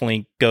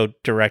definitely go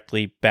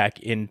directly back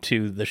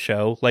into the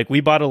show. Like,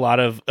 we bought a lot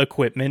of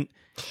equipment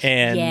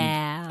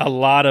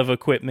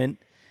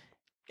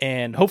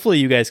and hopefully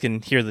you guys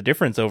can hear the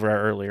difference over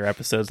our earlier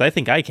episodes. I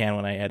think I can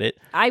when I edit.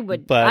 I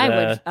would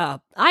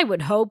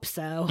hope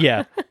so.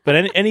 Yeah.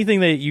 But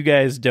anything that you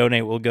guys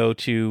donate will go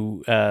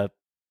to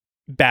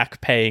back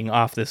paying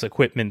off this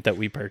equipment that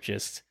we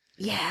purchased.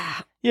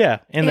 Yeah. Yeah.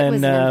 And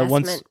then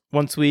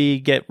once we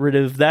get rid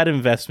of that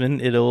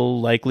investment,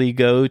 it'll likely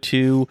go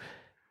to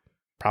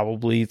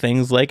probably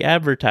things like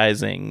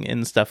advertising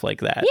and stuff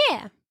like that.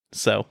 Yeah.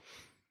 So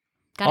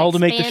all to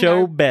make the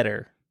show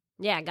better.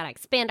 Yeah, gotta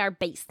expand our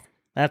base.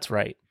 That's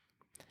right.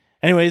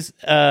 Anyways,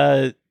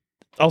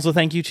 also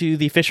thank you to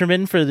The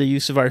Fishermen for the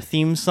use of our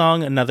theme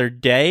song, Another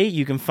Day.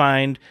 You can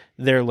find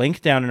their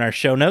link down in our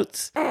show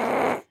notes.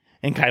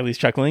 And Kylie's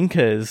chuckling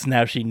because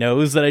now she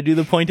knows that I do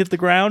the point at the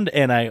ground,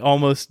 and I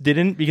almost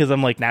didn't because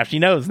I'm like, now she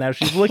knows. Now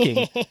she's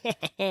looking.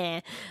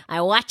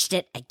 I watched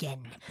it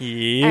again.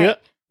 Yep. Right.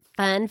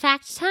 Fun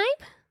fact time?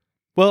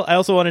 Well, I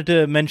also wanted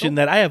to mention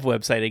that I have a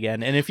website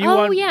again. And if you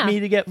want me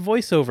to get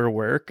voiceover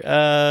work,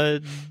 I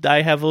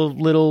have a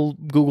little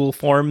Google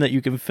form that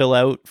you can fill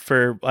out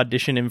for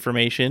audition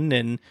information.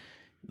 And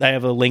I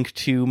have a link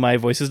to my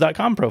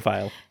voices.com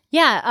profile.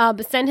 Yeah,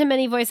 but send him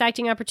any voice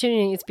acting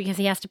opportunities because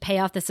he has to pay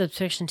off the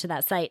subscription to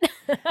that site.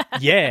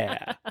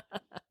 Yeah.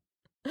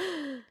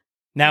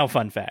 Now,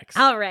 fun facts.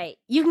 All right.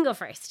 You can go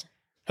first.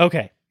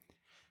 Okay.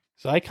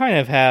 So I kind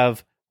of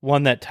have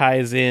one that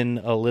ties in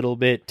a little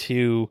bit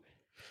to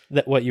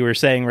what you were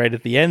saying right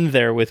at the end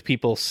there with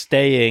people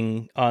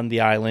staying on the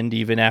island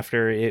even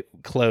after it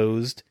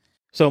closed.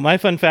 So my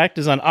fun fact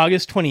is on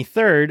August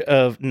 23rd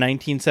of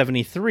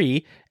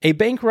 1973, a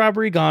bank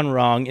robbery gone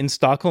wrong in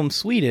Stockholm,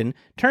 Sweden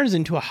turns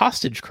into a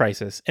hostage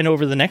crisis. And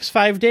over the next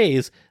 5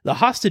 days, the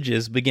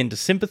hostages begin to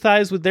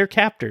sympathize with their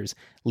captors,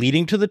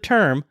 leading to the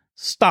term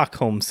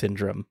Stockholm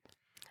Syndrome.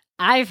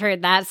 I've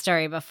heard that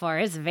story before.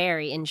 It's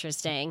very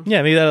interesting.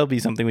 Yeah, maybe that'll be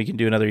something we can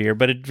do another year.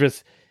 But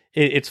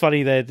it's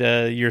funny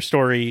that your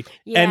story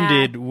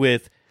ended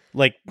with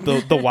like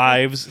the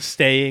wives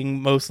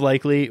staying most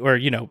likely, or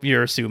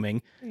you're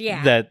assuming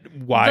that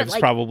wives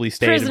probably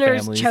stayed in families.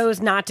 Prisoners chose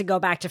not to go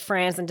back to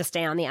France and to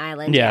stay on the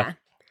island. Yeah.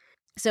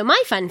 So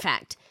my fun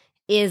fact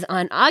is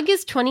on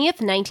August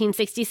 20th,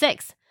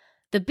 1966.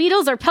 The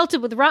Beatles are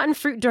pelted with rotten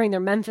fruit during their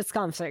Memphis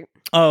concert.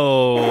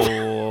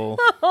 Oh.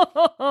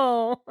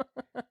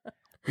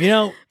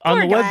 On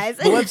the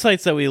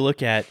websites that we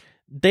look at,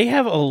 they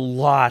have a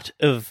lot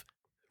of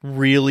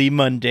really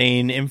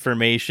mundane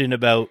information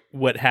about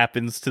what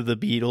happens to the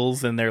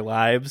Beatles and their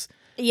lives.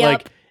 Yep.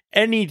 Like,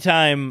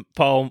 anytime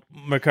Paul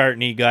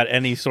McCartney got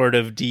any sort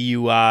of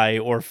DUI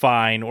or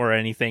fine or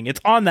anything, it's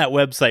on that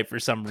website for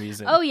some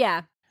reason. Oh,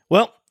 yeah.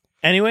 Well,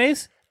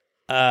 anyways,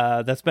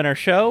 that's been our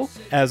show.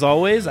 As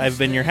always, I've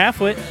been your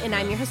halfwit. And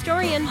I'm your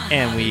historian.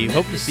 And we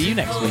hope to see you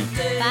next week.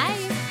 Bye.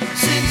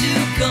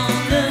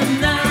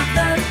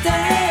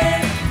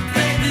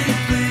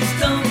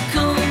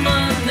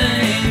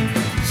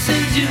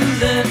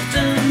 Left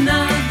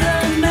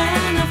another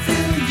man, I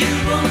feel you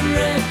won't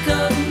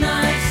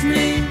recognize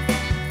me,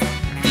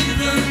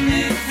 even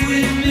if we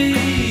meet.